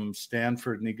from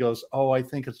Stanford. And he goes, oh, I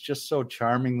think it's just so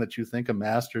charming that you think a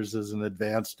master's is an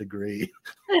advanced degree.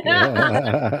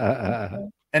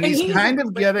 And he's kind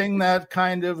of getting that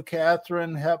kind of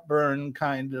Katharine Hepburn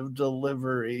kind of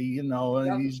delivery, you know,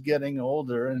 and he's getting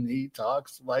older and he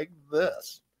talks like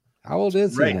this. How old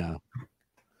is he now?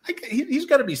 He's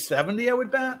got to be 70, I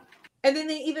would bet. And then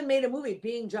they even made a movie,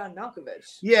 Being John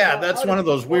Malkovich. Yeah, that's one of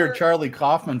those weird Charlie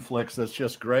Kaufman flicks that's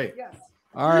just great. Yes.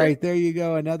 All right, there you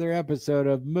go. Another episode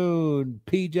of Moon,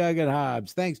 Pjugg, and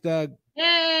Hobbs. Thanks, Doug.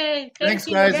 Yay. Thanks,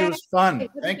 guys. It was fun.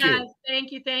 Thank you.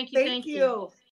 Thank you. Thank you.